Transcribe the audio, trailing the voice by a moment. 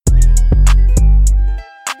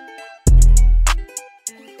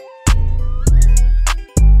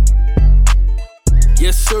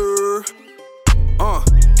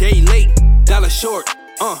short.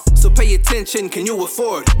 So pay attention, can you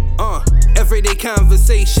afford? Everyday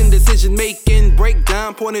conversation, decision making,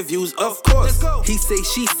 breakdown, point of views, of course. He say,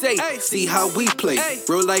 she say, see how we play.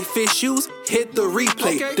 Real life issues, hit the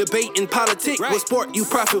replay. Debate in politics, what sport you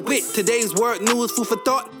profit with. Today's word news, food for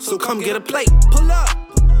thought, so come get a plate. Pull up.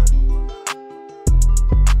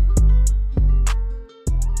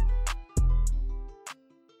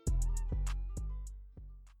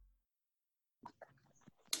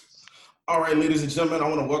 All right, ladies and gentlemen, I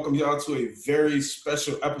want to welcome y'all to a very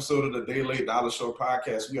special episode of the Day Late Dollar Show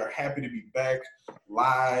podcast. We are happy to be back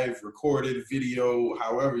live, recorded, video,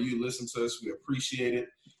 however you listen to us. We appreciate it.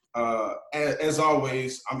 As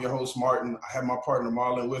always, I'm your host, Martin. I have my partner,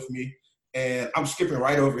 Marlon, with me, and I'm skipping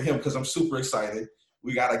right over him because I'm super excited.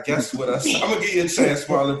 We got a guest with us. I'm going to give you a chance,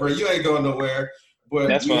 Marlon, bro. You ain't going nowhere. But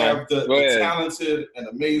That's we fine. have the talented and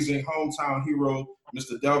amazing hometown hero,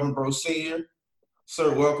 Mr. Delvin Breaux Sr.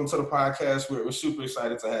 Sir, welcome to the podcast. We're super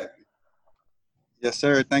excited to have you. Yes,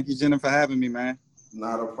 sir. Thank you, Jenna, for having me, man.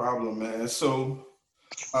 Not a problem, man. So,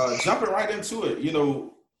 jumping right into it, you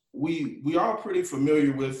know, we are pretty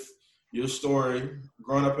familiar with your story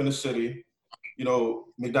growing up in the city. You know,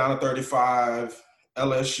 McDonald 35,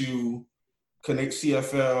 LSU, Connect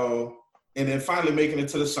CFL, and then finally making it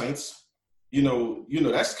to the Saints. You know,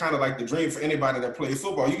 that's kind of like the dream for anybody that plays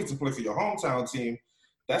football. You get to play for your hometown team.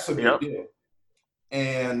 That's a big deal.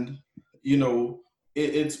 And, you know,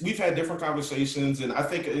 we've had different conversations, and I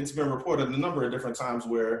think it's been reported a number of different times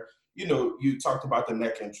where, you know, you talked about the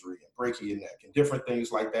neck injury and breaking your neck and different things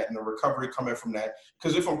like that and the recovery coming from that.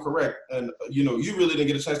 Because if I'm correct, and, you know, you really didn't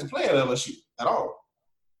get a chance to play at LSU at all.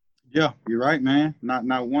 Yeah, you're right, man.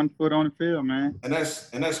 Not 1 foot on the field, man. And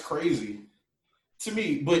that's crazy to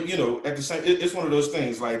me. But, you know, at the same, it's one of those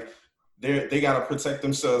things like they got to protect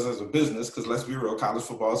themselves as a business because let's be real, college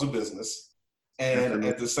football is a business. And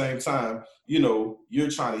at the same time, you know, you're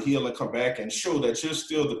trying to heal and come back and show that you're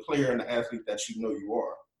still the player and the athlete that you know you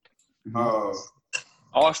are.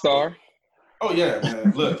 All-star. Oh, yeah,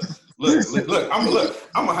 man. Look, I'm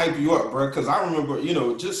gonna hype you up, bro, because I remember, you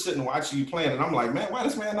know, just sitting watching you playing, and I'm like, man, why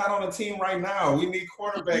this man not on the team right now? We need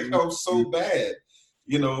quarterback help so bad,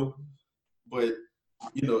 you know. But,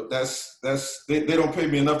 you know, they don't pay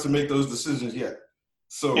me enough to make those decisions yet.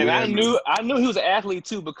 So, and I knew he was an athlete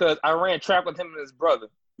too because I ran track with him and his brother.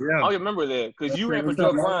 Yeah. I remember that because you ran for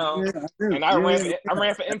Joe Brown and I ran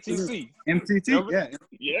for MTC. MTT,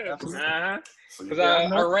 yeah. Because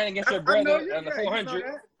I ran against your brother in the 400.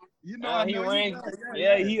 You know, he ran.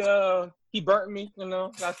 He burnt me. You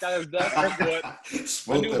know, got his death. But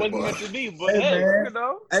I knew it wasn't meant to be. But hey, you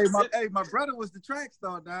know, my brother was the track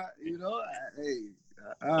star, now. You know,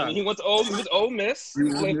 and he went to Ole Miss.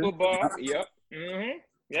 He played football. Yep. Mm-hmm.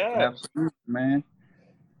 Yeah. Absolutely, man.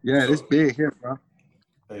 Yeah, it's big here, bro.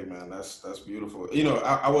 Hey, man, that's beautiful. You know,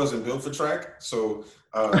 I wasn't built for track, so.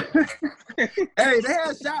 Hey, they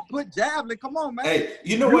had shot put javelin. Come on, man. Hey,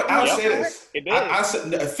 you know what? I'll say this. I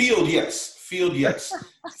said field, yes.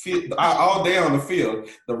 Field, all day on the field.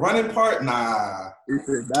 The running part, nah.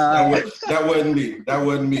 That wasn't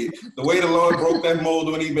me. The way the Lord broke that mold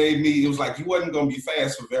when he made me, it was like you wasn't going to be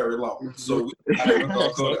fast for very long. So I didn't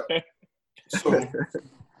go there. So,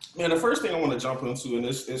 man, the first thing I want to jump into, and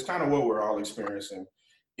this is kind of what we're all experiencing,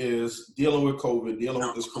 is dealing with COVID, dealing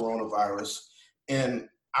with this coronavirus. And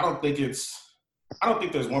I don't think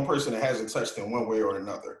there's one person that hasn't touched in one way or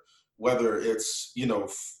another, whether it's, you know,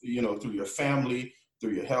 through your family,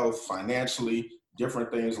 through your health, financially,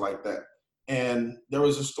 different things like that. And there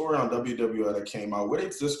was a story on WWL that came out where they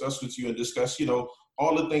discussed with you and discussed, you know,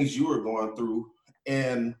 all the things you were going through.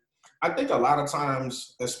 And I think a lot of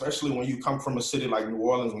times, especially when you come from a city like New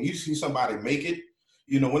Orleans, when you see somebody make it,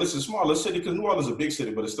 you know, when it's a smaller city, because New Orleans is a big city,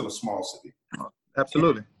 but it's still a small city.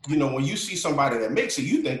 Absolutely. And, you know, when you see somebody that makes it,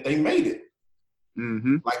 you think they made it.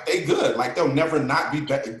 Mm-hmm. Like they good, like they'll never not be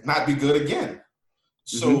good again.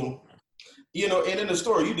 So, you know, and in the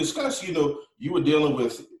story you discussed, you know, you were dealing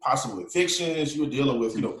with possible evictions, you were dealing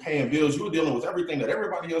with, you know, paying bills, you were dealing with everything that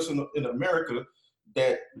everybody else in America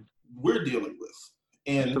that we're dealing with.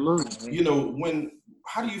 And, you know,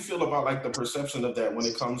 how do you feel about like the perception of that when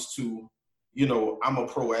it comes to, you know, I'm a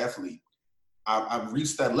pro athlete. I've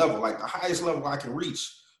reached that level, like the highest level I can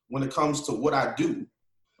reach when it comes to what I do.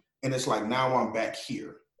 And it's like, now I'm back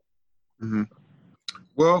here. Mm-hmm.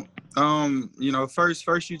 Well, you know,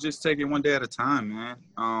 first you just take it one day at a time,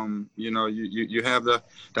 man. You know, you have the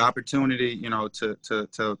opportunity, you know,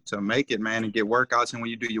 to make it, man, and get workouts. And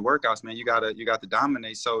when you do your workouts, man, you got to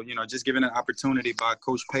dominate. So, you know, just given an opportunity by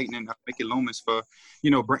Coach Payton and Mickey Loomis for,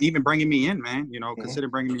 you know, even bringing me in, man, you know, consider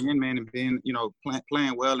bringing me in, man, and being, you know,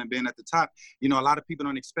 playing well and being at the top. You know, a lot of people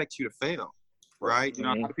don't expect you to fail. right? You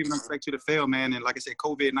know, a lot of people don't expect you to fail, man. And like I said,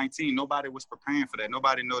 COVID-19, nobody was preparing for that.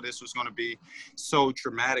 Nobody knew this was going to be so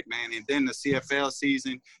traumatic, man. And then the CFL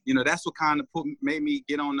season, you know, that's what kind of made me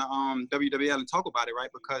get on the WWL and talk about it, right?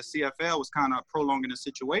 Because CFL was kind of prolonging the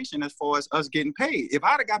situation as far as us getting paid. If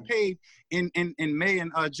I'd have got paid in May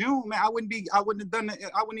and June, man, I wouldn't even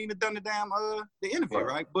have done the damn the interview,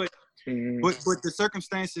 right? But the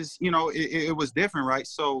circumstances, you know, it was different, right?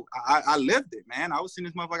 So I lived it, man. I was seeing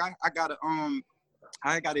this motherfucker.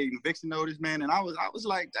 I got an eviction notice, man, and I was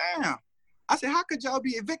like, damn. I said, how could y'all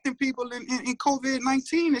be evicting people in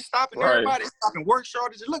COVID-19? It's stopping everybody. It's stopping work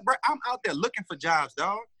shortages. Look, bro, I'm out there looking for jobs,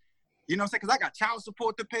 dog. You know what I'm saying? Because I got child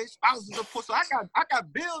support to pay, spousal support. So I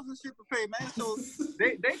got bills and shit to pay, man. So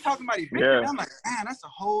they talking about evicting. Yeah. I'm like, man, that's a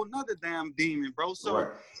whole nother damn demon, bro. So I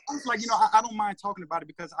was like, you know, I don't mind talking about it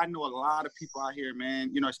because I know a lot of people out here, man,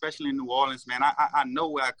 you know, especially in New Orleans, man. I know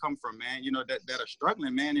where I come from, man, you know, that are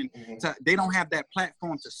struggling, man. And they don't have that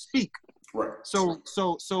platform to speak. Right. So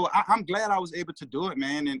I'm glad I was able to do it,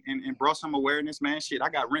 man, and brought some awareness, man. Shit, I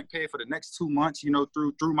got rent paid for the next 2 months, you know,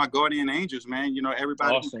 through my guardian angels, man. You know,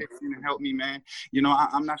 everybody who pitched in and helped me, man. You know,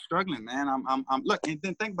 I'm not struggling, man. I'm look, and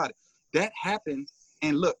then think about it. That happened,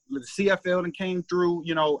 and look, the CFL and came through.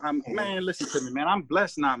 You know, man, listen to me, man. I'm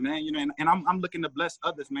blessed now, man. You know, and I'm looking to bless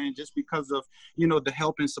others, man, just because of, you know, the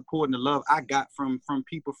help and support and the love I got from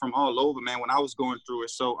people from all over, man, when I was going through it.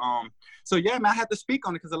 So yeah, man, I had to speak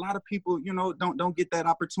on it because a lot of people, you know, don't get that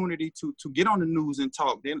opportunity to get on the news and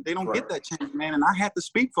talk. They don't get that chance, man. And I had to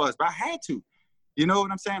speak for us, but I had to. You know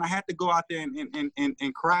what I'm saying? I had to go out there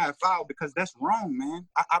and cry and foul because that's wrong, man.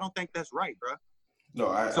 I don't think that's right, bro. No,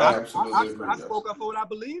 I absolutely agree. I spoke up for what I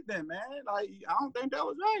believed in, man. Like, I don't think that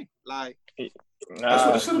was right. Like, that's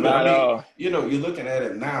what it should have been. I mean, you know, you're looking at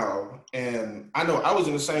it now, and I know I was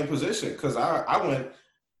in the same position because I went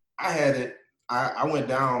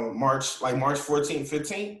down March 14th,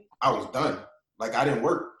 15th. I was done. Like, I didn't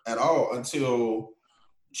work at all until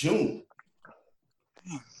June.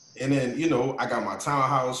 And then, you know, I got my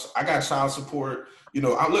townhouse. I got child support. You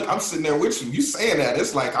know, I'm sitting there with you. You saying that,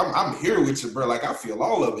 it's like I'm here with you, bro. Like, I feel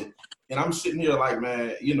all of it. And I'm sitting here like,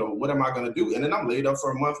 man, you know, what am I going to do? And then I'm laid up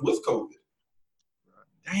for a month with COVID.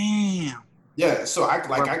 Damn. Yeah, so I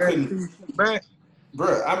couldn't.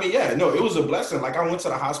 Bro, I mean, yeah, no, it was a blessing. Like, I went to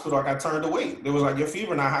the hospital, I got turned away. They was like, your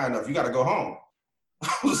fever not high enough. You got to go home.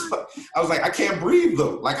 I was like, I can't breathe,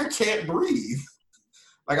 though. Like, I can't breathe.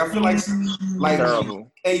 Like, I feel like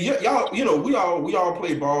terrible. And y'all, you know, we all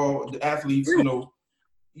play ball, the athletes, you know.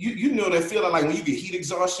 You know that feeling like when you get heat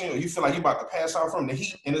exhaustion or you feel like you're about to pass out from the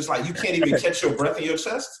heat and it's like you can't even catch your breath in your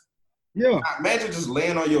chest? Yeah. Imagine just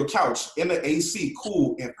laying on your couch in the AC,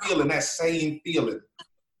 cool, and feeling that same feeling.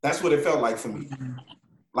 That's what it felt like for me.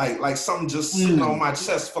 Like something just sitting on my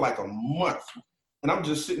chest for like a month. And I'm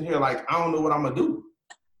just sitting here like, I don't know what I'm going to do.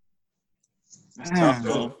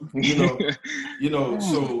 So, you know,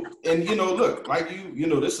 so, and, you know, look, like you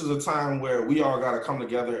know, this is a time where we all got to come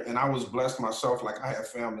together. And I was blessed myself. Like, I had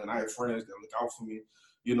family and I had friends that look out for me,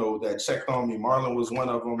 you know, that checked on me. Marlon was one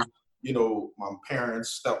of them. You know, my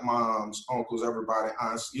parents, stepmoms, uncles, everybody,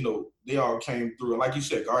 aunts, you know, they all came through. And like you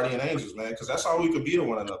said, guardian angels, man, because that's all we could be to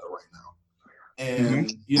one another right now.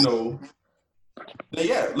 And, you know,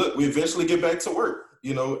 yeah, look, we eventually get back to work,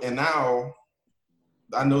 you know, and now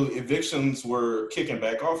I know evictions were kicking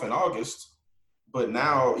back off in August, but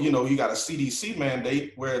now, you know, you got a CDC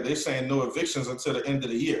mandate where they're saying no evictions until the end of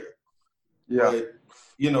the year. Yeah. But,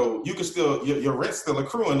 you know, you can still, your rent's still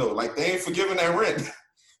accruing though. Like, they ain't forgiving that rent.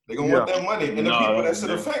 They're going to want that money. And the people that's in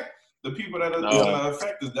effect, the people that are in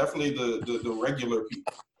effect is definitely the regular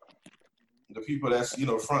people. The people that's, you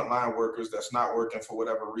know, frontline workers that's not working for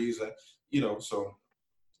whatever reason, you know, so.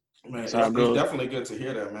 Man, it's definitely good to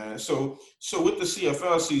hear that, man. So with the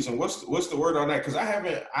CFL season, what's the word on that? Because I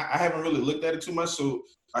haven't really looked at it too much. So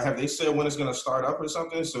have they said when it's going to start up or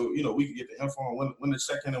something? So, you know, we can get the info on when to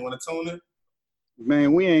check in and when to tune in.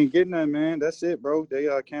 Man, we ain't getting that, man. That's it, bro. They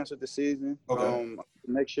canceled the season. Okay.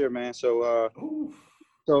 Next year, man. So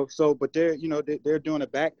but they're, you know, they're doing a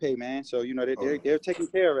back pay, man. So, you know, they're taking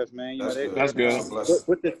care of us, man. You know, that's good.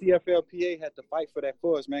 With the CFLPA had to fight for that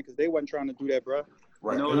for us, man, because they wasn't trying to do that, bro.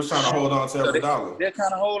 Right. You know, they're trying to hold on to every dollar. They're trying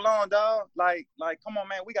to hold on, dog. Like, come on,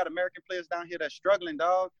 man. We got American players down here that's struggling,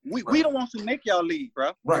 dog. We don't want to make y'all leave,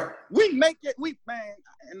 bro. Right. We make it.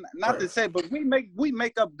 And not to say, but we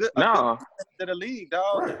make up good to the league,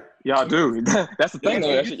 dog. Right. Y'all do. That's the thing,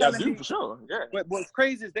 though. Y'all do for sure. Yeah. But what's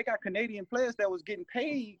crazy is they got Canadian players that was getting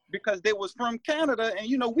paid because they was from Canada, and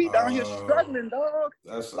you know we down here struggling, dog.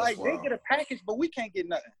 That's like wild. They get a package, but we can't get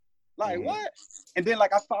nothing. Like what? And then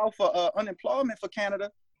like I filed for unemployment for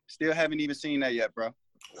Canada. Still haven't even seen that yet, bro.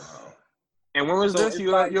 Wow. And when was this?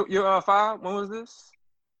 You filed? When was this?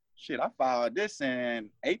 Shit, I filed this in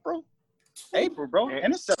April, bro,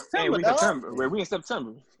 and it's September. We in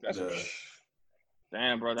September.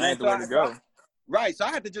 Damn, bro, that ain't the way to go. Right, so I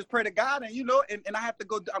had to just pray to God, and and I have to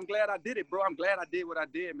go. I'm glad I did it, bro. I'm glad I did what I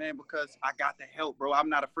did, man, because I got the help, bro. I'm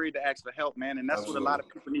not afraid to ask for help, man, and that's what a lot of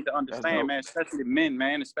people need to understand, man. Especially men,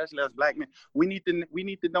 man, especially us black men. We need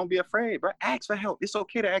to don't be afraid, bro. Ask for help. It's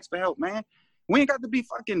okay to ask for help, man. We ain't got to be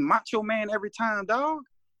fucking macho man every time, dog.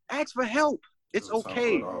 Ask for help. It's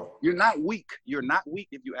okay. You're not weak. You're not weak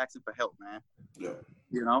if you're asking for help, man.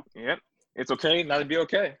 Yeah. Yep. It's okay not to be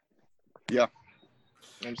okay. Yeah.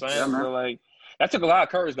 You know what I'm saying? So, like, that took a lot of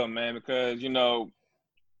courage, though, man, because,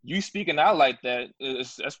 you speaking out like that,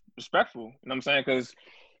 that's respectful. You know what I'm saying? Because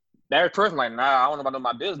that person like, nah, I don't know about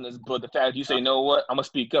my business, but the fact that you say, you know what, I'm going to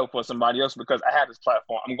speak up for somebody else because I have this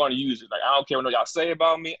platform. I'm going to use it. Like, I don't care what y'all say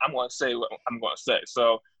about me. I'm going to say what I'm going to say.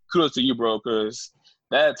 So, kudos to you, bro, because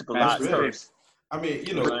that took a lot of courage. I mean,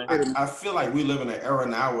 I feel like we live in an era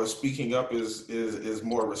now where speaking up is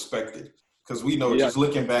more respected. Because we know, just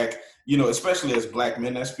looking back, especially as black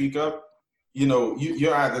men that speak up,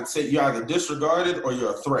 you're either disregarded or you're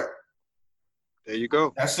a threat. There you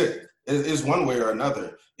go. That's it. It's one way or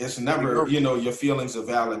another. It's never, your feelings are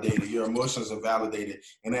validated, your emotions are validated,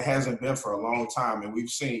 and it hasn't been for a long time. And we've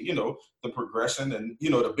seen, the progression, and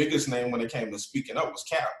the biggest name when it came to speaking up was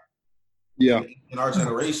Cap. Yeah. In our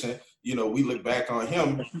generation, we look back on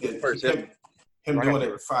him doing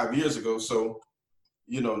it 5 years ago. So,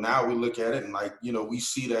 now we look at it and we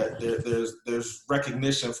see that there's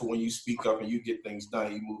recognition for when you speak up and you get things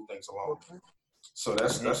done, you move things along. So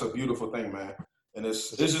that's a beautiful thing, man. And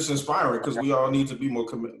it's just inspiring because we all need to be more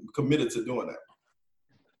committed to doing that.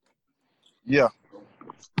 Yeah.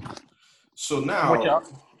 So now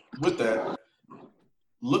with that,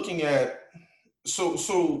 looking at,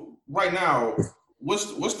 so right now,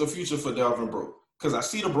 what's the future for Delvin Bro? Because I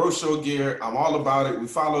see the Bro Show gear. I'm all about it. We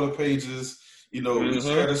follow the pages. We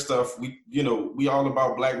share the stuff. We all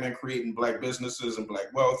about black men creating black businesses and black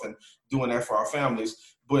wealth and doing that for our families.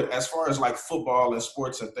 But as far as like football and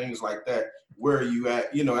sports and things like that, where are you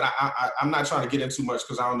at? And I'm not trying to get into much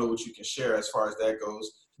because I don't know what you can share as far as that goes.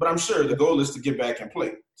 But I'm sure the goal is to get back and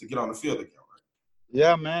play, to get on the field again.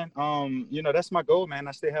 Yeah, man. That's my goal, man.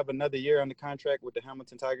 I still have another year on the contract with the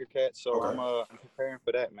Hamilton Tiger Cats, so I'm preparing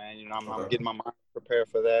for that, man. I'm getting my mind prepared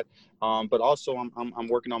for that. But also, I'm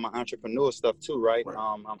working on my entrepreneurial stuff too, right?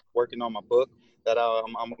 I'm working on my book that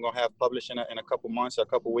I'm gonna have published in a couple months, a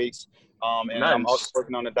couple weeks. And nice. I'm also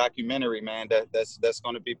working on a documentary, man. That's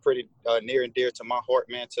gonna be pretty near and dear to my heart,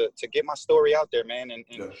 man. To get my story out there, man. And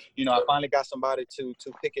I finally got somebody to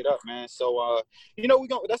pick it up, man. So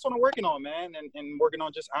that's what I'm working on, man. And working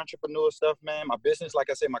on just entrepreneurial stuff, man. My business, like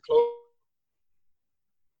I said, my clothes.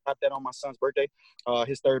 Got that on my son's birthday,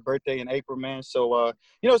 his third birthday in April, man. So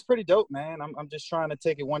it's pretty dope, man. I'm just trying to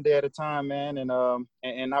take it one day at a time, man,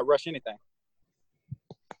 and not rush anything.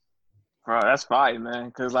 Bro, that's fine, man.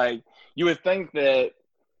 Because, you would think that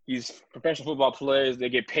these professional football players, they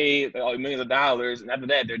get paid millions of dollars, and after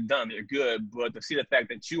that, they're done. They're good. But to see the fact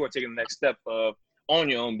that you are taking the next step of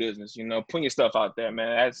owning your own business, putting your stuff out there,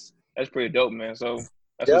 man, that's pretty dope, man. So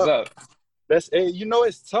that's what's up.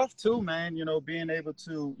 It's tough, too, man, being able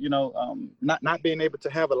to, not being able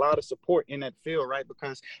to have a lot of support in that field, right?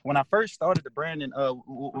 Because when I first started the branding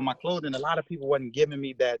with my clothing, a lot of people wasn't giving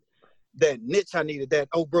me that niche I needed, that,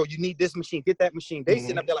 oh, bro, you need this machine, get that machine. They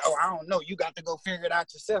sitting up there like, oh, I don't know, you got to go figure it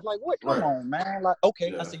out yourself. Like, what? Come on, man. Like,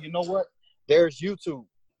 okay. I said, you know what? There's YouTube.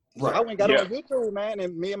 So I went and got on YouTube, man,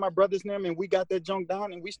 and me and my brothers and them, and we got that junk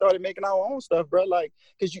down, and we started making our own stuff, bro. Like,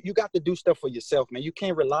 because you got to do stuff for yourself, man. You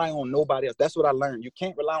can't rely on nobody else. That's what I learned. You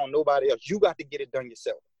can't rely on nobody else. You got to get it done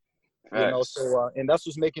yourself. So and that's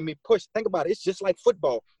what's making me push. Think about it. It's just like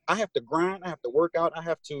football. I have to grind. I have to work out. I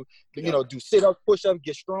have to, do sit-ups, push-ups,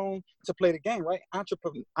 get strong to play the game, right?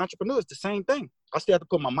 Entrepreneur is the same thing. I still have to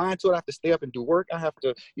put my mind to it. I have to stay up and do work. I have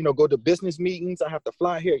to, go to business meetings. I have to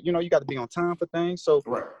fly here. You got to be on time for things. So,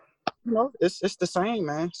 it's the same,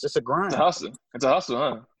 man. It's just a grind. It's a hustle,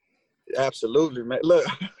 huh? Absolutely, man. Look.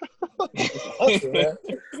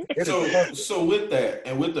 So with that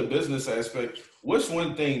and with the business aspect, what's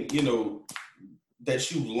one thing,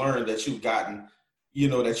 that you've learned, that you've gotten,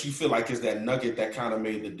 that you feel like is that nugget that kind of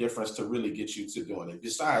made the difference to really get you to doing it?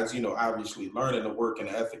 Besides, obviously learning the work and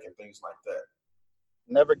the ethic and things like that.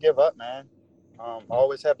 Never give up, man.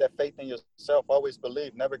 Always have that faith in yourself. Always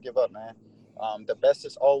believe. Never give up, man. The best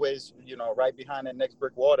is always, right behind that next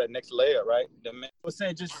brick wall, that next layer, right? The man was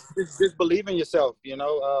saying, just believe in yourself,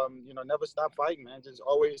 never stop fighting, man. Just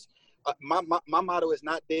always, my motto is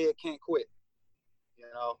not dead, can't quit.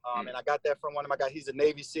 you know. And I got that from one of my guys. He's a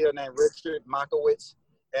Navy SEAL named Richard Makowitz.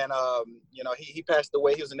 And, you know, he passed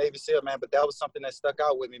away. He was a Navy SEAL, man. But that was something that stuck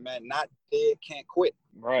out with me, man. Not dead, can't quit.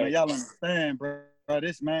 Right. Man, y'all understand, bro.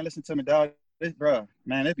 This, man, listen to me, dog. This, bro,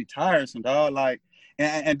 man, it'd be tiresome, dog. Like,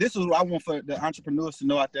 and this is what I want for the entrepreneurs to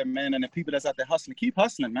know out there, man, and the people that's out there hustling. Keep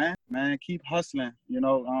hustling, man. Man, keep hustling. You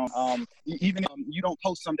know, even if you don't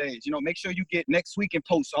post some days, you know, make sure you get next week and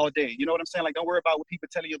post all day. You know what I'm saying? Like, don't worry about what people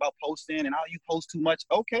telling you about posting and how you post too much.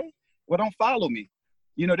 Okay, well, don't follow me.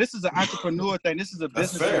 You know, this is an entrepreneur thing. This is a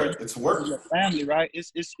business. That's fair. It's work. Your family, right?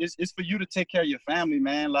 It's for you to take care of your family,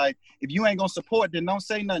 man. Like, if you ain't gonna support, then don't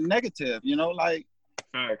say nothing negative. You know, like,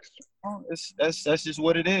 facts. That's just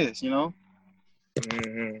what it is. You know.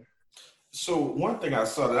 Mm-hmm. So one thing I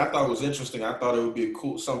saw that I thought was interesting, I thought it would be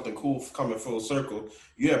something cool coming full circle.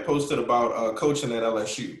 You had posted about coaching at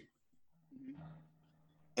LSU.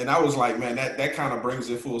 And I was like, man, that kind of brings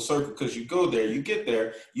it full circle because you go there, you get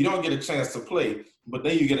there, you don't get a chance to play, but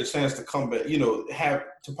then you get a chance to come back, you know,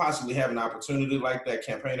 possibly have an opportunity like that,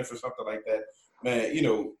 campaigning for something like that. Man, you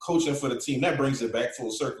know, coaching for the team, that brings it back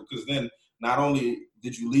full circle because then not only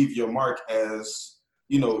did you leave your mark as,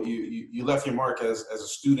 you know, you left your mark as a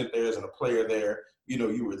student there, as a player there, you know,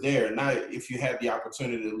 you were there. Now, if you had the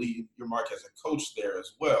opportunity to leave your mark as a coach there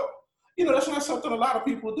as well, you know, that's not something a lot of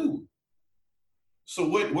people do. So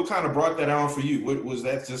what kind of brought that on for you? Was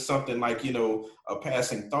that just something like, you know, a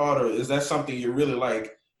passing thought, or is that something you're really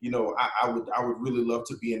like, you know, I would really love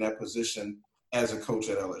to be in that position as a coach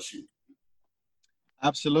at LSU?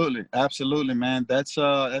 Absolutely, man. That's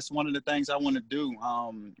one of the things I want to do.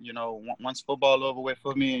 You know, once football over with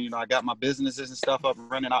for me, and you know, I got my businesses and stuff up and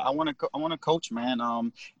running. I want to coach, man.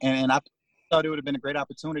 And I thought it would have been a great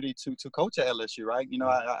opportunity to coach at LSU, right? You know,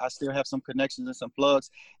 I still have some connections and some plugs,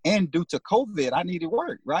 and due to COVID, I needed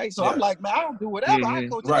work, right? So yeah. I'm like, man, I'll do whatever. I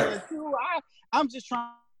coach at LSU. I'm just trying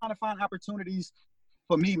to find opportunities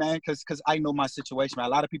for me, man, because I know my situation, man. A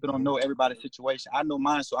lot of people don't know everybody's situation. I know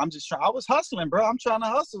mine, so I'm just trying. I was hustling, bro. I'm trying to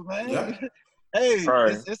hustle, man. Yeah. Hey,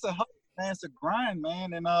 right. It's a hustle, man. It's a grind,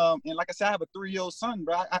 man. And like I said, I have a 3-year-old son,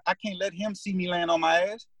 bro. I can't let him see me land on my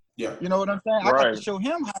ass. Yeah. You know what I'm saying? Right. I got to show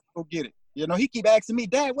him how to go get it. You know, he keep asking me,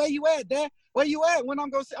 Dad, where you at, Dad? Where you at? When I'm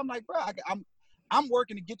going to say, I'm like, bro, I'm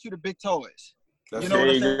working to get you the big toys. That's you know what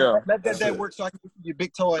I'm saying? Go. Let that work so I can get you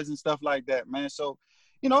big toys and stuff like that, man. So,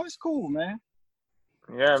 you know, it's cool, man.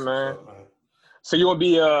 Yeah, man. So you want to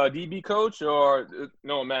be a DB coach, or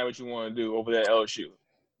no matter what you want to do over there at LSU?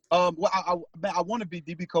 Well, I want to be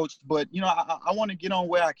DB coach, but you know, I want to get on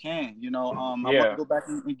where I can. You know, I want to go back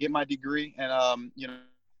and get my degree, and you know,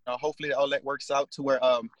 hopefully all that works out to where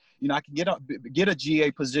you know, I can get a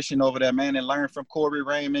GA position over there, man, and learn from Corey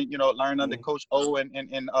Raymond. You know, learn under Coach O and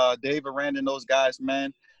Dave Aranda and those guys,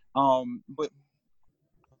 man. But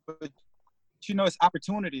you know, it's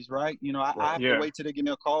opportunities, right? You know, I have to wait till they give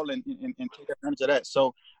me a call and take advantage of that.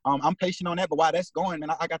 So I'm patient on that. But while that's going,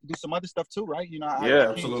 man, I got to do some other stuff too, right? You know, I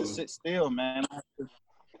can't just sit still, man.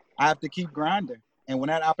 I have to keep grinding. And when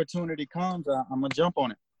that opportunity comes, I'm going to jump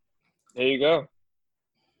on it. There you go.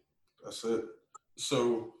 That's it.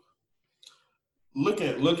 So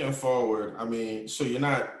looking forward, I mean, so you're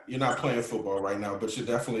not playing football right now, but you're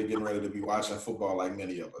definitely getting ready to be watching football like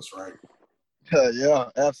many of us, right? Yeah,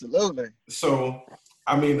 absolutely. So,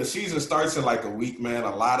 I mean, the season starts in like a week, man.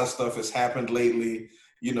 A lot of stuff has happened lately.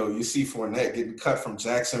 You know, you see Fournette getting cut from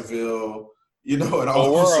Jacksonville, you know, and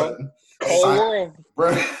all of a sudden,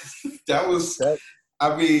 bro, that was,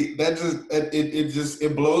 I mean, that just,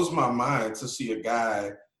 it blows my mind to see a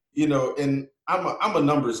guy, you know, and I'm a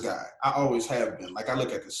numbers guy. I always have been. Like, I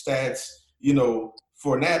look at the stats, you know.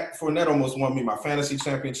 Fournette almost won me my fantasy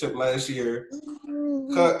championship last year.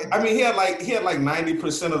 I mean, he had like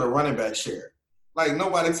 90% of the running back share. Like,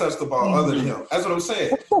 nobody touched the ball other than him. That's what I'm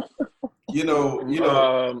saying. You know.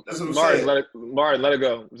 That's what I'm saying. Martin, let it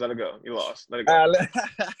go. Let it go. You lost. Let it go.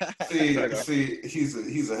 See,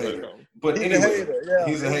 he's a hater. But anyway,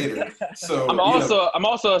 he's a hater. So I'm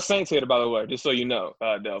also a Saints hater, by the way, just so you know,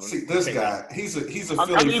 Delvin. See, this guy, he's a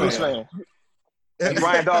Philly I'm Eagles fan.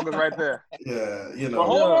 Brian Dawkins right there. Yeah, you know. But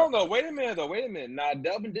hold on though. Wait a minute. Now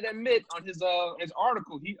Delvin did admit on his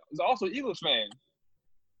article he was also an Eagles fan.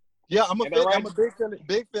 Yeah, I'm a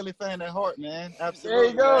big Philly fan at heart, man. Absolutely.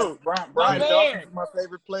 There you go. Brian Dawkins is my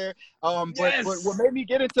favorite player. But what made me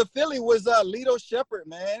get into Philly was Lito Shepherd,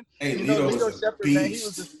 man. Hey, you know, Lito Shepherd, man,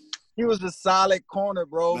 he was a solid corner,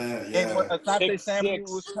 bro. Man, yeah. And when Asante Samuel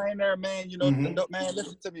was playing there, man, you know, man,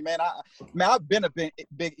 listen to me, man. I've been a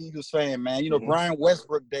big Eagles fan, man. You know, Brian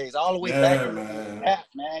Westbrook days, all the way back,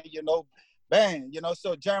 man. You know, Man,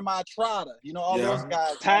 so Jeremiah Trotter, all those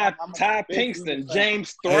guys. Ty Pinkston,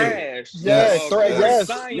 James Thrash. Yes.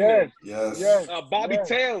 Simon. Yes. Bobby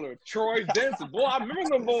Taylor, Troy Denson. Boy, I remember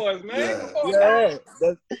them boys, man.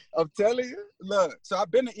 I'm telling you. Look, so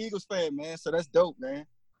I've been an Eagles fan, man, so that's dope, man.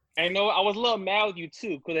 And I was a little mad with you,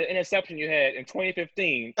 too, because the interception you had in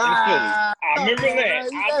 2015 in Philly. I remember that.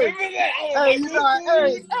 I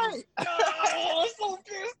was so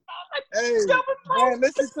pissed. Man,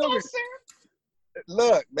 listen to me.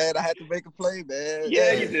 Look, man, I had to make a play, man.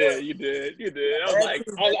 Yeah, you did.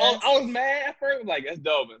 I was mad at first. Like, that's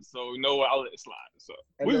Delvin. So, you know what? I'll let it slide. So,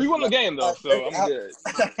 we won the game, though, so I'm good.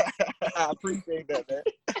 I appreciate that, man.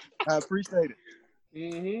 I appreciate it.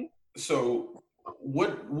 Mm-hmm. So,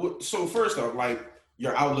 so first off, like,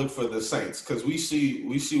 your outlook for the Saints, because we see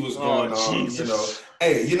what's going on. Jesus.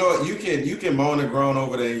 Hey, you know what? You can moan and groan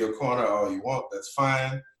over there in your corner all you want. That's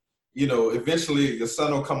fine. Eventually your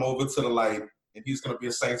son will come over to the light, and he's going to be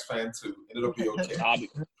a Saints fan too, and it'll be okay.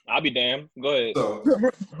 I'll be damned. Go ahead. So,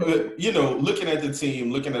 looking at the team,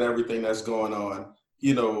 looking at everything that's going on,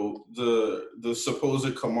 the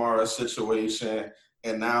supposed Kamara situation,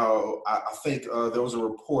 and now I think there was a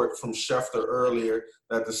report from Schefter earlier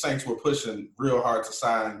that the Saints were pushing real hard to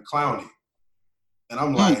sign Clowney, and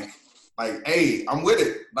I'm like, hey, I'm with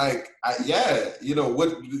it. Like, you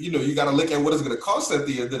got to look at what it's going to cost at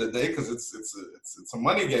the end of the day, because it's a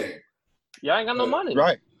money game. Y'all ain't got no money.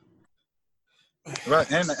 Right.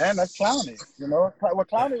 And that's Clowney. Well,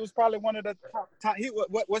 Clowney was probably one of the top.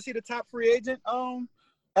 Was he the top free agent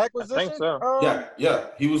acquisition? I think so. Yeah.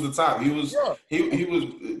 He was the top. He was.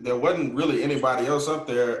 There wasn't really anybody else up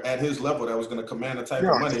there at his level that was going to command the type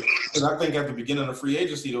of money. Because I think at the beginning of free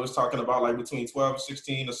agency, they was talking about like between 12 and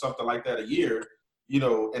 16 or something like that a year.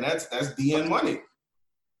 And that's DN money.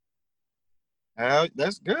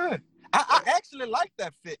 That's good. I actually like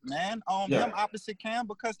that fit, man. Him opposite Cam,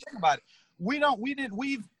 because think about it.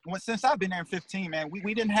 Since I've been there in 15, man,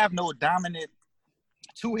 we didn't have no dominant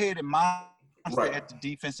two-headed monster at the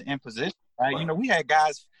defensive end position, right? We had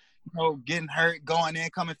guys, getting hurt, going in,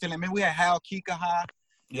 coming, filling. Man, we had Hal Kikaha.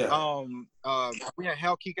 Yeah. We had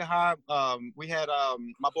Hal Kikaha. We had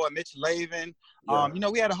my boy Mitch Lavin.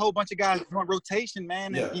 We had a whole bunch of guys doing rotation,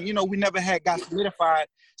 man. And we never had guys solidified.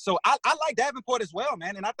 So I like Davenport as well,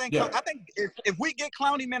 man. And I think if we get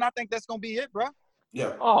Clowney, man, I think that's gonna be it, bro.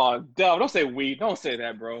 Yeah. Oh, don't say we. Don't say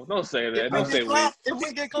that, bro. Don't say that. Don't say we. If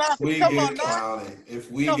we get Clowney, if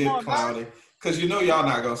we get Clowney, because y'all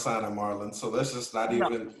not gonna sign him, Marlon. So let's just not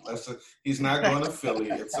even. He's not going to Philly.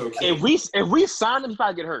 It's okay. If we sign him, he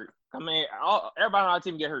probably get hurt. I mean, everybody on our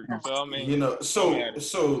team get hurt. So I mean,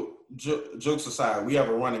 so jokes aside, we have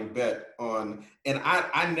a running bet on, and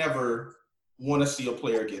I never want to see a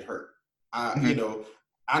player get hurt. I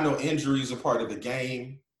know injuries are part of the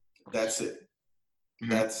game. That's it.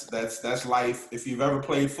 That's life. If you've ever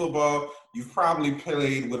played football, you've probably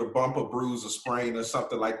played with a bump, a bruise, a sprain, or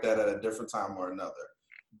something like that at a different time or another.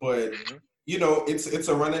 But it's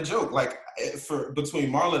a running joke. Like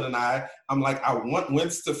between Marlon and I'm like, I want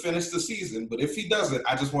Wentz to finish the season, but if he doesn't,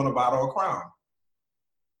 I just want to bottle a crown.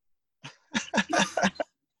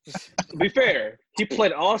 To be fair, he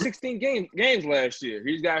played all 16 games last year.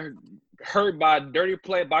 He got hurt by a dirty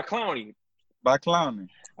play by Clowney.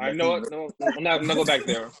 I know it. No, I'm not gonna go back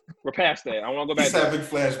there. We're past that. I want to go back. He's having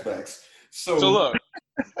flashbacks. So look,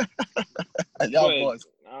 y'all boys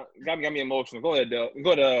got me emotional. Go ahead, Del.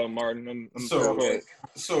 Go ahead, Martin.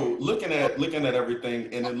 So looking at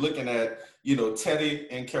everything, and then looking at Teddy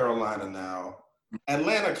and Carolina now.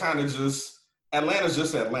 Atlanta's just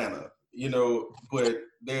Atlanta, but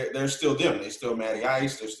they're still them. They're still Matty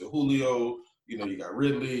Ice. They're still Julio. You got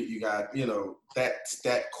Ridley. You got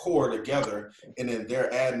that core together, and then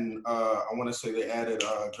they're adding. I want to say they added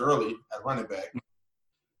Gurley at running back.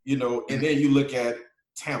 And then you look at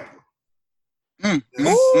Tampa.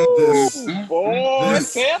 This,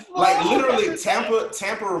 like literally,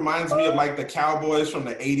 Tampa reminds me of like the Cowboys from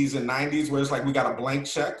the 80s and 90s, where it's like we got a blank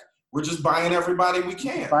check. We're just buying everybody we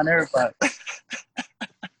can. Buying everybody.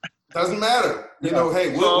 Doesn't matter.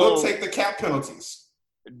 Hey, we'll take the cap penalties.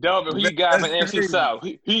 Delvin, who you got for the NFC South?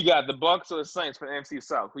 Who you got, the Bucs or the Saints for the NFC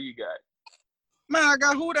South? Who you got? Man, I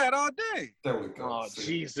got who that all day. There we go. Oh,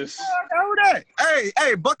 Jesus. Man, I got who that.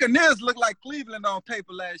 Hey, Buccaneers look like Cleveland on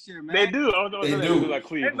paper last year, man. They do. They look like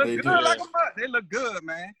Cleveland. They look good,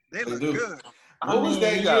 man. They look good. What was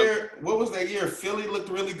that year? Philly looked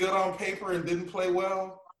really good on paper and didn't play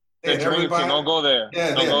well. They had everybody. Don't go there.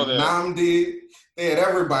 Yeah, they had Namdi. They had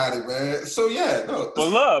everybody, man. So, yeah. No. But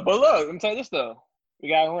look, let me tell you this, though. We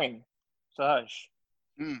got a ring. So, hush.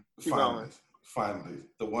 Finally.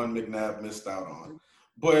 The one McNabb missed out on.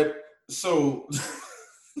 But, So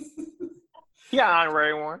he got an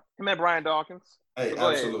honorary one. He met Brian Dawkins. Hey,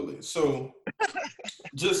 absolutely. Ahead. So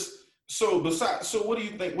what do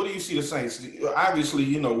you think? What do you see the Saints? Obviously,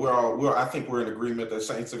 you know, I think we're in agreement that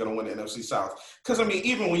Saints are going to win the NFC South. Because I mean,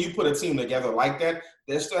 even when you put a team together like that,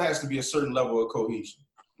 there still has to be a certain level of cohesion.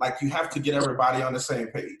 Like you have to get everybody on the same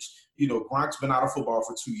page. You know, Gronk's been out of football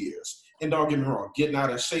for 2 years, and don't get me wrong, getting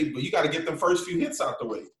out of shape, but you got to get them first few hits out the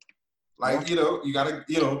way. Like you know, you got to,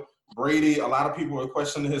 you know. Brady, a lot of people are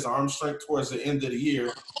questioning his arm strength towards the end of the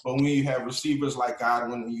year. But when you have receivers like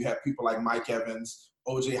Godwin, when you have people like Mike Evans,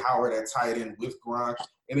 O.J. Howard at tight end with Gronk,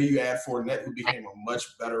 and then you add Fournette, who became a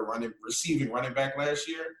much better receiving running back last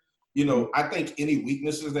year, you know, I think any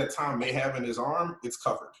weaknesses that Tom may have in his arm, it's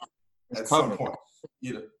covered at some point.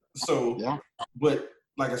 You know, so but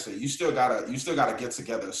like I said, you still gotta get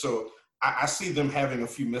together. So I see them having a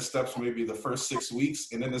few missteps maybe the first 6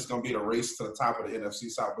 weeks, and then it's going to be the race to the top of the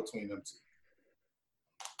NFC South between them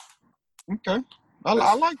two. Okay. I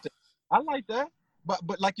like that. I like that.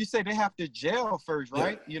 But like you say, they have to gel first,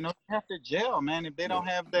 right? Yeah. You know, they have to gel, man. If they don't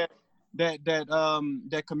have that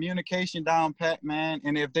communication down pat, man,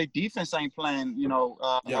 and if their defense ain't playing, you know,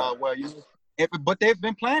 well, you know, but they've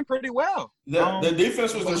been playing pretty well. The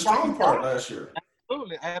defense was the strong part last year.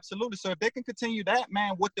 Absolutely. So if they can continue that,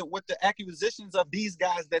 man, with the acquisitions of these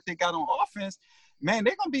guys that they got on offense, man,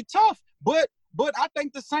 they're gonna be tough. But I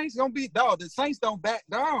think the Saints gonna be the Saints don't back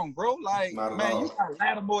down, bro. Like, man, you got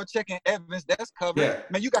Lattimore checking Evans, that's covered. Yeah.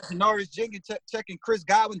 Man, you got Janoris Jenkins checking Chris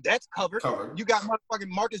Godwin, that's covered. You got motherfucking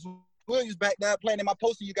Marcus Williams back there playing in my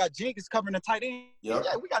poster. You got Jenkins covering the tight end. Yep.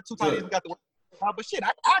 Yeah, we got two tight ends. We got the. But shit,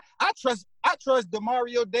 I trust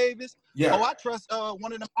Demario Davis. Yeah. I trust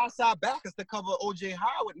one of them outside backers to cover O.J.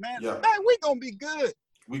 Howard, man. Yeah. Man, we gonna be good.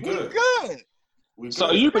 We good.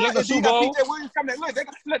 So you predict the Super Bowl? PJ Williams coming. Look, they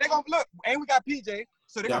gonna look, and we got PJ.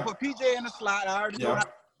 So they're gonna put PJ in the slot. I already know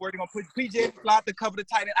where they're gonna put PJ in the slot to cover the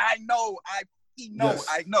tight end. I know.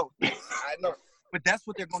 But that's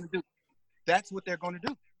what they're gonna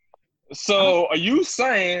do. So are you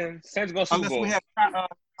saying Saints gonna Super Bowl?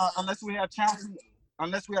 Unless we have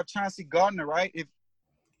Chauncey Gardner, right?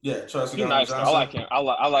 Chauncey Gardner. Nice. I like him. I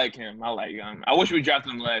like him. I wish we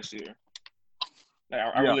drafted him last year. Like,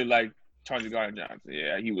 I really like Chauncey Gardner Johnson.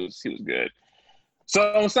 Yeah, he was good.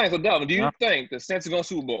 So I'm saying, Delvin, do you think the Saints are going to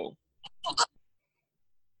Super Bowl?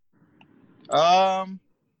 I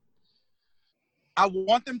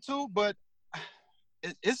want them to, but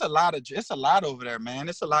it's a lot over there, man.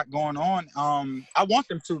 It's a lot going on. I want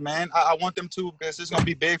them to, man. I want them to because it's gonna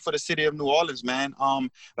be big for the city of New Orleans, man.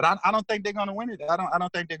 But I don't think they're gonna win it. I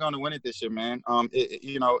don't think they're gonna win it this year, man.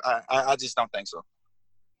 I just don't think so.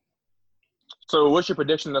 So what's your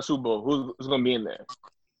prediction of the Super Bowl? Who's gonna be in there?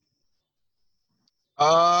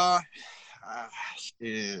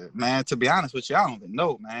 Man. To be honest with you, I don't even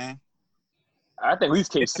know, man. I think at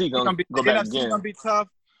least KC gonna go back again. It's gonna be tough.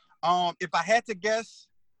 If I had to guess,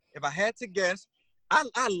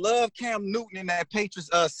 I love Cam Newton in that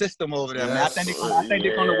Patriots system over there, man. I think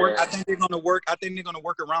they're gonna work. I think they're gonna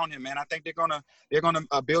work around him, man. I think they're gonna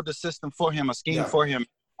build a system for him, a scheme for him.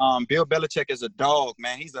 Bill Belichick is a dog,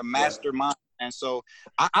 man. He's a mastermind, and so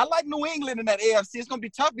I like New England in that AFC. It's gonna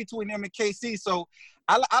be tough between them and KC. So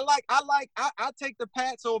I take the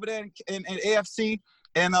Pats over there in AFC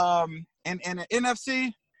and the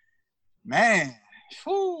NFC, man.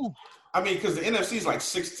 Whew. I mean, because the NFC is like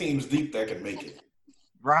 6 teams deep that can make it.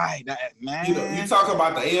 Right, man. You talk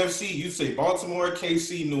about the AFC, you say Baltimore,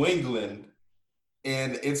 KC, New England,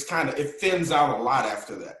 and it thins out a lot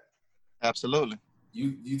after that. Absolutely.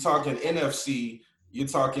 You talking NFC, you're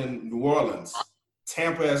talking New Orleans,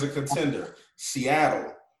 Tampa as a contender,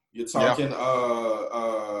 Seattle. You're talking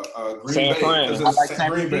Green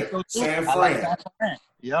Bay. San Fran.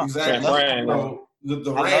 Yeah, exactly. San Fran.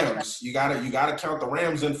 The Rams, you gotta count the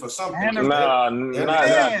Rams in for something. I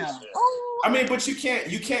mean, but you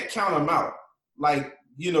can't count them out, like,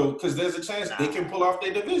 you know, because there's a chance they can pull off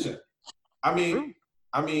their division. I mean,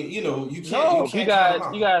 you know, you can't. You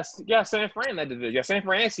got San Fran in that division. You got San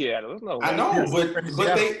Fran and Seattle. I know, but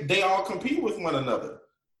they all compete with one another.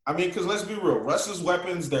 I mean, because let's be real, Russ's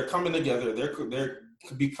weapons, they're coming together. They're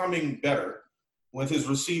becoming better with his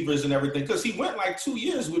receivers and everything. Because he went like 2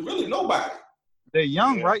 years with really nobody. They're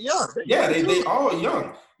young, right? Yeah. They all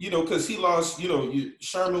young. You know, because he lost, you know,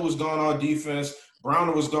 Sherman was gone on defense.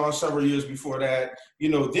 Browner was gone several years before that. You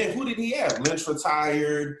know, then who did he have? Lynch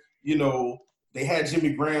retired. You know, they had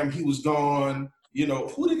Jimmy Graham. He was gone. You know,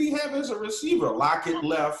 who did he have as a receiver? Lockett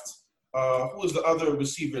left. Who was the other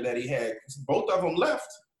receiver that he had? Both of them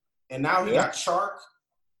left. And now he got Chark.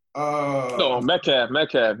 Metcalf.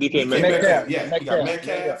 DK Metcalf. Yeah, he got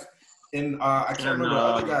Metcalf. and I can't remember the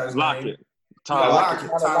other guy's name.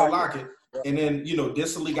 Tyler Lockett. And then,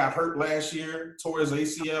 Dissly got hurt last year, tore his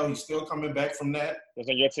ACL. He's still coming back from that. That's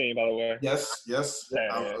on your team, by the way. Yes. Yeah.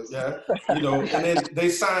 And then they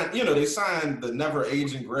signed the never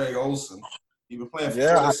aging Greg Olsen. He's been playing for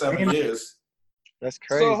 27 years. That's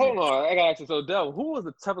crazy. So hold on, I got to ask you. So, Del, who was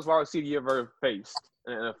the toughest wide receiver you ever faced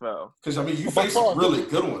in the NFL? Because you faced some really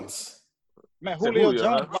good ones. Man, Julio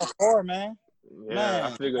Jones by far, man. Yeah, man,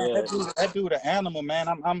 I figured that dude an animal, man.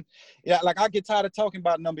 I get tired of talking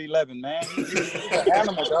about number 11, man. He's an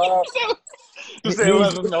animal, dog. You say it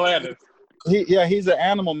wasn't no Landis. He's an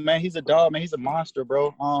animal, man. He's a dog, man. He's a monster,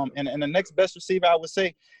 bro. And the next best receiver, I would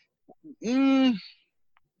say, gave me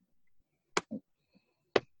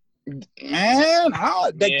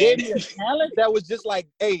a talent that was just like,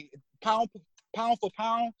 hey, pound for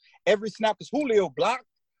pound, every snap, because Julio blocked,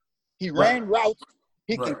 he ran routes,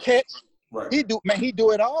 he can catch. Right. He do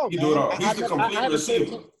it all, man. Do it all. He's a complete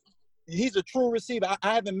receiver. He's a true receiver.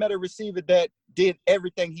 I haven't met a receiver that did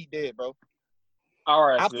everything he did, bro. All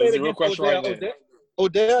right. I played against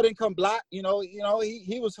Odell didn't come block. He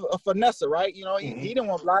was a finesser, right? He didn't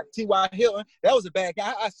want to block. T.Y. Hilton, that was a bad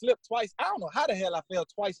guy. I slipped twice. I don't know how the hell I fell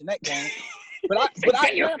twice in that game. But I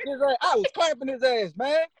clamped his ass. I was clamping his ass,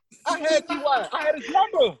 man. I had T.Y. I had his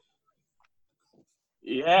number.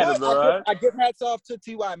 Yeah, bro. I give hats off to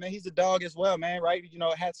T.Y., man. He's a dog as well, man, right?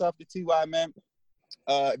 Hats off to T.Y., man.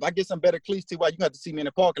 If I get some better cleats, T.Y., you got to see me in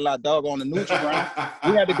the parking lot, dog, on the neutral ground.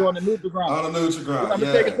 We had to go on the neutral ground. On the neutral ground, I'm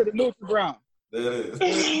going to take it to the neutral ground. There it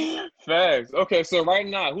is. Facts. Okay, so right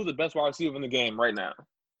now, who's the best wide receiver in the game right now?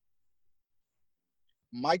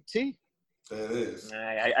 Mike T. There it is.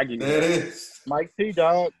 I give you there that. It is. Mike T,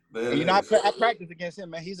 dog. I practice against him,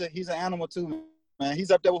 man. He's an animal too, man. He's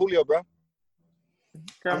up there with Julio, bro.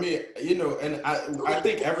 I mean, and I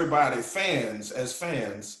think everybody, as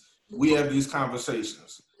fans, we have these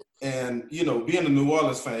conversations. And, being a New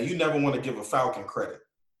Orleans fan, you never want to give a Falcon credit.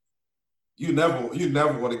 You never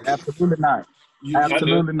want to give. Absolutely not.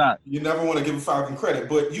 Absolutely not. You never want to give a Falcon credit,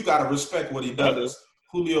 but you got to respect what he does.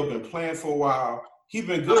 Julio been playing for a while. He's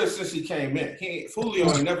been good since he came in. Julio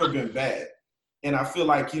has never been bad. And I feel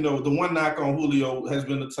like, the one knock on Julio has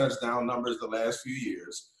been the touchdown numbers the last few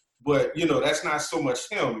years. But, that's not so much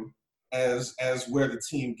him as where the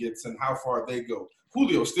team gets and how far they go.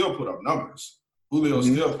 Julio still put up numbers. Julio's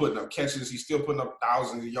still putting up catches. He's still putting up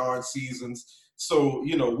thousands of yard seasons. So,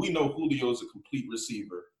 we know Julio's a complete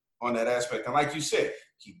receiver on that aspect. And like you said,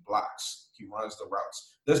 he blocks. He runs the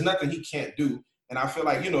routes. There's nothing he can't do. And I feel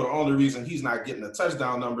like, the only reason he's not getting the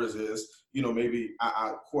touchdown numbers is, maybe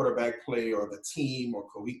a quarterback play or the team or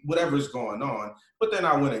whatever's going on. But they're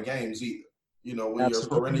not winning games either. When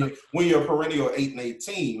you're a perennial 8-8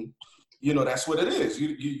 team, that's what it is.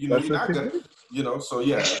 You're not gonna, so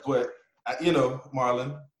yeah. But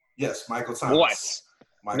Marlon, yes, Michael Thomas. What?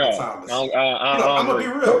 Michael Thomas. I'm gonna be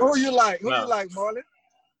real. Who you like? Who you like, Marlon?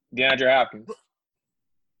 DeAndre Hopkins.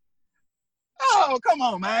 Oh, come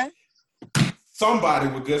on, man. Somebody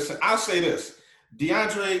with good. I'll say this: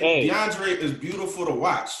 DeAndre is beautiful to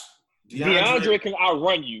watch. DeAndre can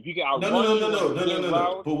outrun you. He can outrun you.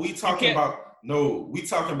 No. But we talking about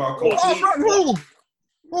complete.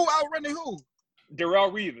 Who outrunning who?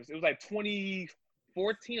 Darrelle Reeves. It was like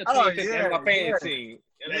 2014 or 2015 on my fantasy team.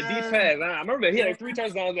 And that deep pass, I remember that he had like 3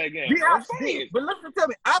 touchdowns that game. But listen, tell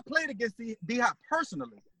me, I played against D-Hop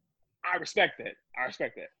personally. I respect that.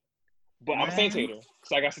 But I'm a Saints hater,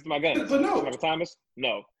 so I got to stick to my guns. But no. Michael Thomas,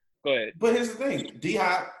 no. Go ahead. But here's the thing,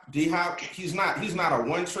 D-Hop, he's not a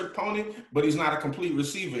one-trick pony, but he's not a complete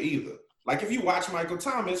receiver either. Like if you watch Michael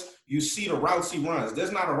Thomas, you see the routes he runs.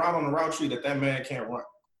 There's not a route on the route tree that man can't run.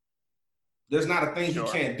 There's not a thing he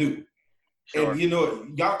can't do. Sure.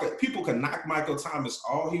 And people can knock Michael Thomas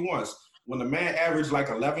all he wants. When the man averaged like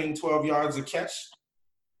 11, 12 yards a catch,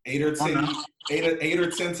 8 or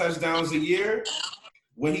 10 touchdowns a year,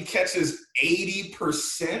 when he catches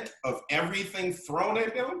 80% of everything thrown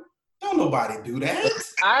at him, don't nobody do that.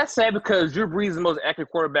 I say because Drew Brees is the most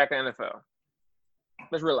accurate quarterback in the NFL.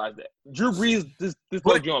 Let's realize that. Drew Brees, this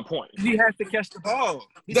put you on point. He has to catch the ball.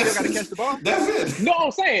 He still got to catch the ball. That's it.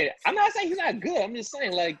 No, I'm not saying he's not good. I'm just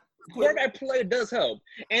saying, like, quarterback play does help.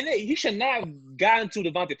 And he should not have gotten to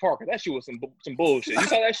Devontae Parker. That shit was some bullshit. You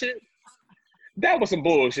saw that shit? That was some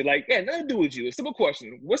bullshit. Like, yeah, nothing to do with you. A simple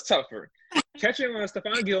question. What's tougher? Catching on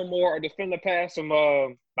Stephon Gilmore or defend the pass from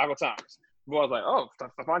Michael Thomas? The boy was like, oh,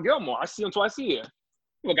 Stephon Gilmore. I see him twice a year.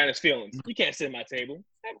 People got his feelings. You can't sit at my table.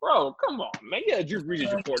 Hey, bro, come on, man. Yeah, Drew Brees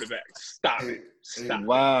is your quarterback. Stop it.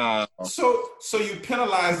 Wow. So you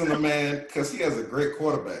penalizing the man because he has a great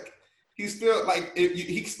quarterback. He's still like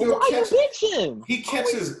he still He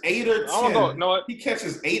catches 8 or 10. He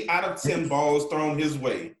catches 8 out of 10 balls thrown his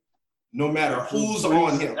way, no matter who's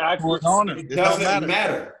on him. It doesn't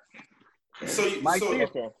matter. So Mike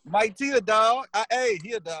T a dog.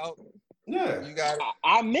 He a dog. Yeah, you got it.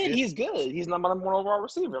 I admit he's good. He's not my number 1 overall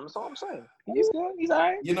receiver. That's all I'm saying. He's good. He's all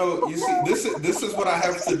right. You know, you see, this is what I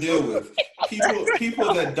have to deal with.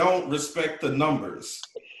 People that don't respect the numbers.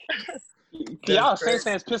 Y'all Saints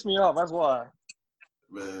fans piss me off. That's why.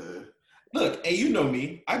 Look, and you know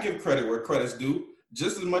me. I give credit where credit's due.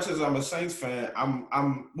 Just as much as I'm a Saints fan,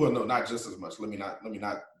 I'm well, no, not just as much. Let me not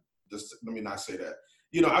say that.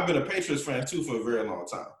 You know, I've been a Patriots fan too for a very long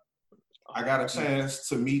time. I got a chance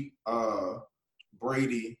to meet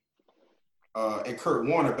Brady and Kurt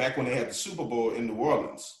Warner back when they had the Super Bowl in New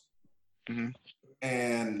Orleans. Mm-hmm.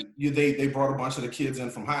 And they brought a bunch of the kids in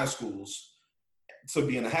from high schools to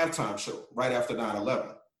be in a halftime show right after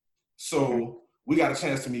 9/11. So we got a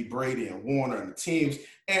chance to meet Brady and Warner and the teams.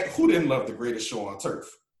 And who didn't love the greatest show on turf?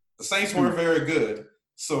 The Saints weren't very good.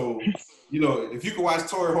 So, you know, if you could watch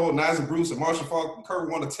Torrey Holt, Nigel Bruce, and Marshall Faulk and Kurt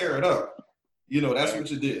Warner tear it up, you know, that's what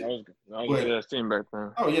you did. That was a team back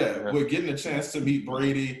then. Oh, yeah. We're getting a chance to meet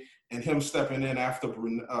Brady and him stepping in after,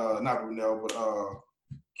 not Brunell, but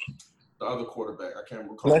the other quarterback. I can't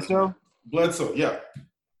recall. Bledsoe, yeah.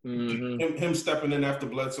 Mm-hmm. Him stepping in after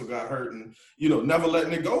Bledsoe got hurt and, you know, never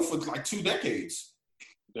letting it go for like 2 decades.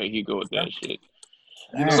 There you go with that shit.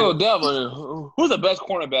 So, Devin, who's the best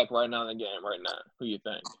cornerback right now in the game right now? Who you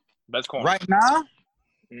think? Best corner. Right now?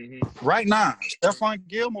 Mm-hmm. Right now, Stephon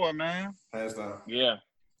Gilmore, man. Hands down. Yeah.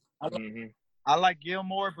 I like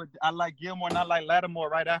Gilmore, but I like Gilmore and I like Lattimore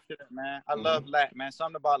right after that, man. I love Lat, man.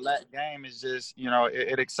 Something about Lat game is just, you know,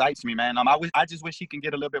 it excites me, man. I just wish he can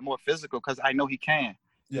get a little bit more physical because I know he can.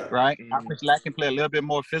 Yeah. Right? I wish Lat can play a little bit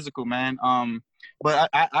more physical, man. But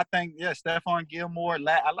I think, Stephon Gilmore,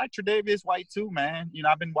 Lat. I like Tre'Davious White too, man. You know,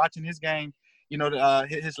 I've been watching his game. You know,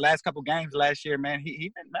 his last couple games last year, man.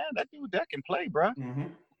 He that dude that can play, bro. Mm-hmm.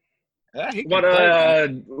 Yeah, he can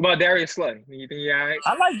play. What about Darius Slay? You think he all right?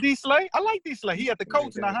 I like D Slay. He at the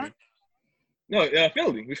Colts now, huh? No,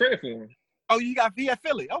 Philly. We traded for him. Oh, he at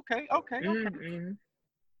Philly. Okay. Mm-hmm.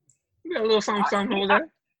 You got a little something over there.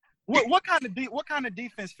 What kind of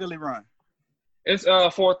defense Philly run? It's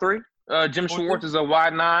 4-3. Jim Schwartz is a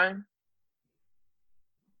wide 9.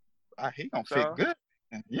 He gonna fit good.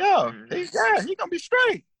 Yeah, he gonna be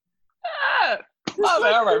straight. All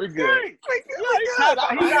right, we good.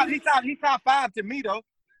 He's top 5 to me though.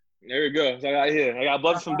 There we go. So I got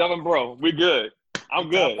buzzes from Devin Bro. We good. I'm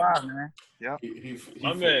good. Top 5, man. Yeah.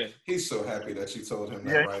 He's so happy that you told him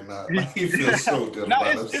that right now. He feels so good about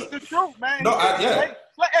it. It's the truth, man. No,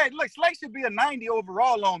 Hey, look, Slay should be a 90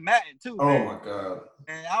 overall on Madden too. Oh man. my God.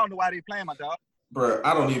 And I don't know why they playing my dog. Bro,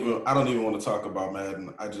 I don't even want to talk about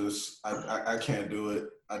Madden. I can't do it.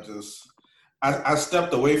 I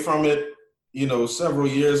stepped away from it, you know, several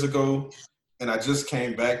years ago, and I just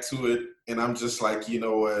came back to it, and I'm just like, you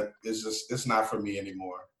know what? It's not for me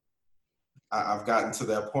anymore. I've gotten to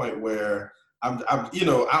that point where I'm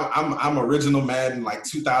original Madden like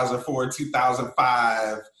 2004,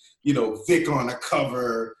 2005. You know, Vic on the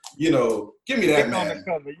cover. You know, give me that Madden.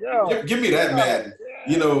 Give me that Madden.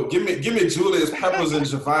 You know, give me Julius Peppers and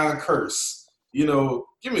Javon Curse. You know,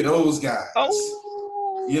 give me those guys.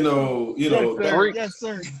 Oh. You know. Yes,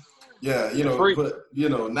 sir. Yeah, you know, but you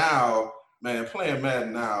know now, man, playing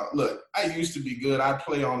Madden now. Look, I used to be good. I'd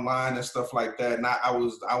play online and stuff like that. And I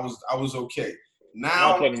was okay.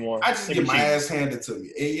 Now I just get my ass handed to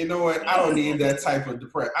me. And you know what? I don't need that type of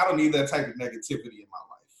depression. I don't need that type of negativity in my life.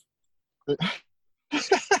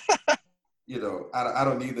 You know, I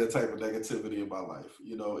don't need that type of negativity in my life.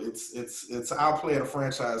 You know, it's I'll play in a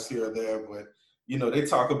franchise here or there, but you know, they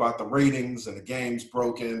talk about the ratings and the game's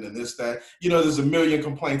broken and this, that. You know, there's a million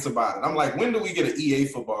complaints about it. I'm like, when do we get an EA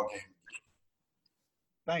football game?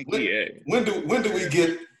 Thank you. When do we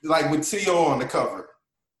get like with T.O. on the cover?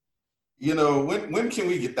 You know, when can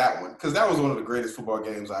we get that one? Because that was one of the greatest football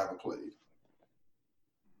games I ever played.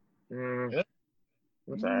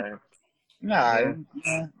 What's that? Nah. It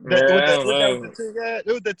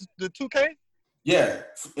was the 2K? Yeah,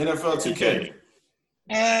 NFL 2K.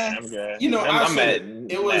 You know, I'm Madden.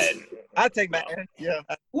 It was. I take Madden. Yeah.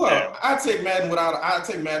 Well, I take Madden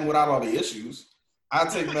without all the issues. I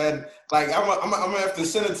take Madden like I'm gonna have to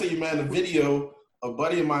send it to you, man. The video. A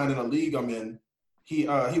buddy of mine in a league I'm in, he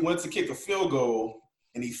went to kick a field goal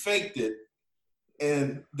and he faked it,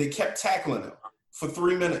 and they kept tackling him for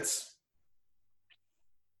 3 minutes.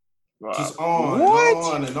 Wow. Just on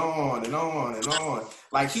and on.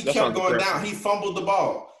 Like he kept going down. He fumbled the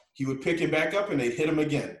ball. He would pick it back up and they'd hit him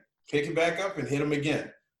again. pick it back up, and hit him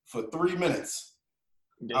again for 3 minutes.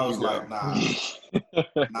 I was like, nah.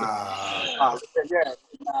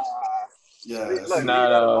 Yeah.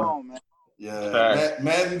 Yeah,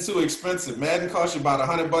 Madden too expensive. Madden costs you about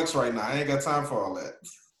 $100 right now. I ain't got time for all that.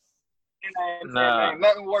 Ain't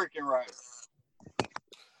nothing working right.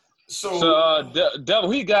 So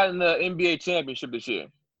Devil, who you got in the NBA championship this year?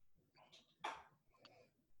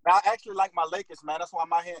 I actually like my Lakers, man. That's why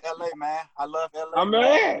I'm out here in LA, man. I love LA. Oh,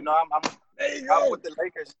 man. You know, I'm with the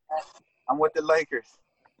Lakers, man. I'm with the Lakers.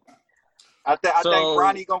 I think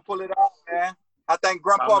Bronny gonna pull it off, man. I think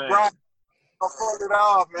Grandpa Bronny gonna pull it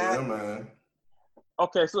off, man. Yeah, man.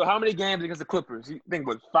 Okay, so how many games against the Clippers? You think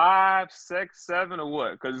what, 5, 6, 7, or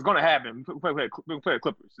what? Because it's gonna happen. We play the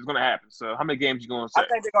Clippers. It's gonna happen. So how many games you gonna say? I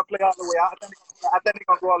think they're gonna play all the way out. I think they're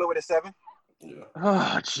gonna go all the way to 7. Yeah.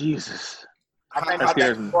 Oh, Jesus. I think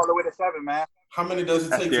they're gonna go all the way to 7, man. How many does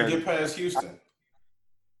it take to get past Houston?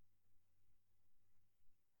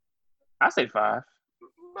 I say 5.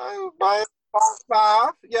 About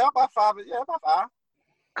 5. Yeah, about 5. Yeah, about 5.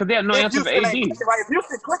 Because they have no answer for AD. Right. If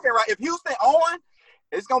Houston clicking right, if Houston on,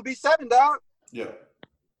 it's gonna be 7, dog. Yeah.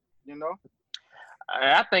 You know.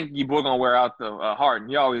 I think your boy gonna wear out the Harden.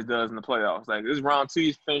 He always does in the playoffs. Like this round 2,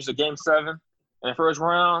 he's finished the game 7 in the first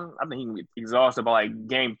round. I think he can be exhausted by like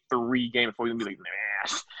game 3, game 4. He's gonna be like,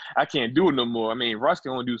 man, I can't do it no more. I mean, Russ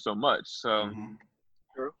can only do so much. So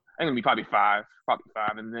True. I think it'll be probably 5,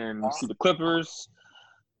 and then see the Clippers.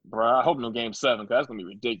 Bro, I hope no game 7 because that's gonna be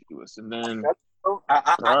ridiculous. And then,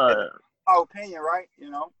 my opinion, right? You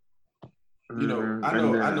know. You know, I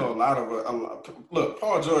know a lot of look.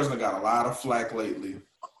 Paul George got a lot of flack lately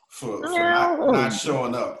for not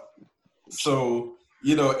showing up. So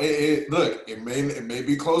you know, it may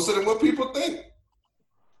be closer than what people think.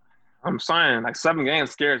 I'm saying like 7 games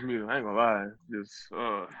scares me. I ain't gonna lie. Just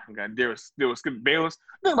I got to deal with Skip Bayless.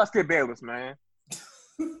 Think about Skip Bayless, man.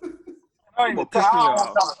 Piss me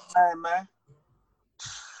off. Man.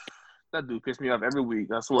 That dude pissed me off every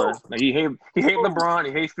week. I swear. Like he hate LeBron.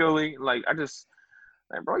 He hate Philly. Like I just,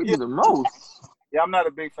 like bro, you do the most. Yeah, I'm not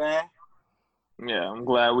a big fan. Yeah, I'm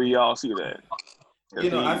glad we all see that. You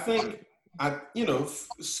know, I think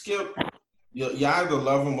Skip. You either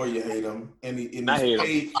love him or you hate him, and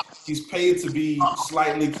he's paid to be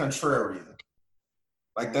slightly contrarian.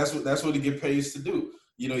 Like that's what he get paid to do.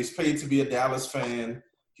 You know, he's paid to be a Dallas fan.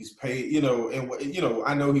 He's paid, I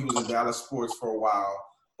know he was in Dallas sports for a while,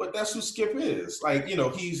 but that's who Skip is. Like, you know,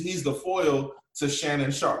 he's the foil to Shannon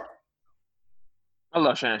Sharpe. I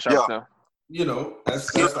love Shannon Sharpe though. You know,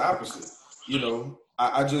 that's the opposite. You know,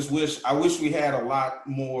 I wish we had a lot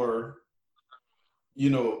more, you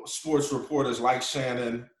know, sports reporters like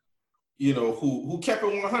Shannon, you know, who kept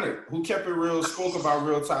it 100, who kept it real, spoke about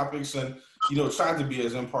real topics, and, you know, tried to be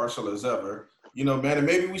as impartial as ever. You know, man, and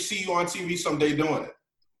maybe we see you on TV someday doing it.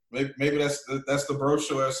 Maybe that's the bro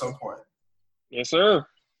show at some point. Yes, sir.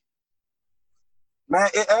 Man,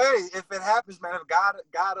 if it happens, man, if God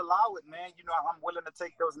allow it, man, you know, I'm willing to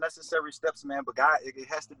take those necessary steps, man. But God, it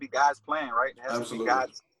has to be God's plan, right? It has to be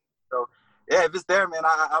God's. So, yeah, if it's there, man,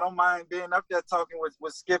 I don't mind being up there talking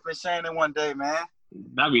with Skip and Shannon one day, man.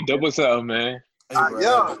 That'd be dope as hell, man. Hey,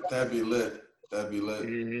 bro, that'd be lit.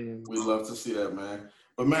 Mm-hmm. We'd love to see that, man.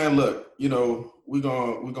 But man, look, you know, we're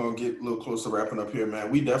gonna get a little close to wrapping up here,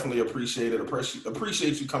 man. We definitely appreciate it.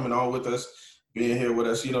 Appreciate you coming on with us, being here with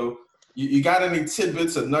us. You know, you got any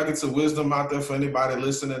tidbits or nuggets of wisdom out there for anybody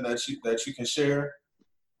listening that you can share?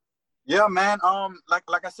 Yeah, man.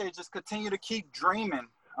 Like I said, just continue to keep dreaming.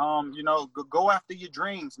 You know, go after your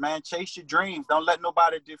dreams, man. Chase your dreams. Don't let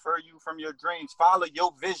nobody defer you from your dreams. Follow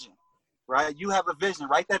your vision, right? You have a vision.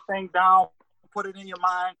 Write that thing down. Put it in your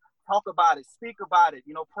mind. Talk about it, speak about it,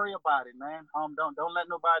 you know, pray about it, man. Don't let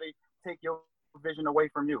nobody take your vision away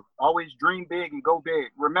from you. Always dream big and go big.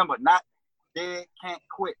 Remember, not dead, can't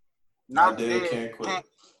quit. Not dead, can't quit.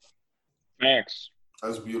 Thanks.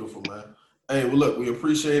 That's beautiful, man. Hey, well, look, we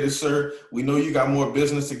appreciate it, sir. We know you got more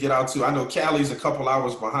business to get out to. I know Cali's a couple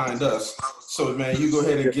hours behind us. So, man, you go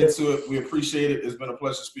ahead and get to it. We appreciate it. It's been a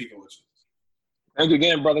pleasure speaking with you. Thank you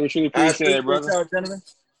again, brother. We truly appreciate it, brother. Gentlemen.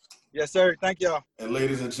 Yes, sir. Thank y'all. And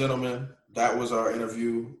ladies and gentlemen, that was our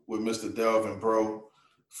interview with Mr. Delvin Breaux,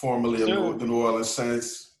 formerly of the New Orleans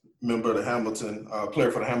Saints, member of the Hamilton,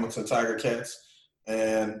 player for the Hamilton Tiger Cats.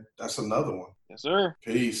 And that's another one. Yes, sir.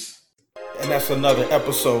 Peace. And that's another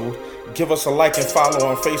episode. Give us a like and follow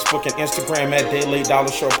on Facebook and Instagram at Daily Dollar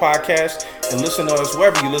Show Podcast. And listen to us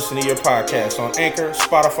wherever you listen to your podcasts, on Anchor,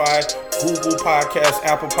 Spotify, Google Podcasts,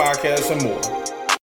 Apple Podcasts, and more.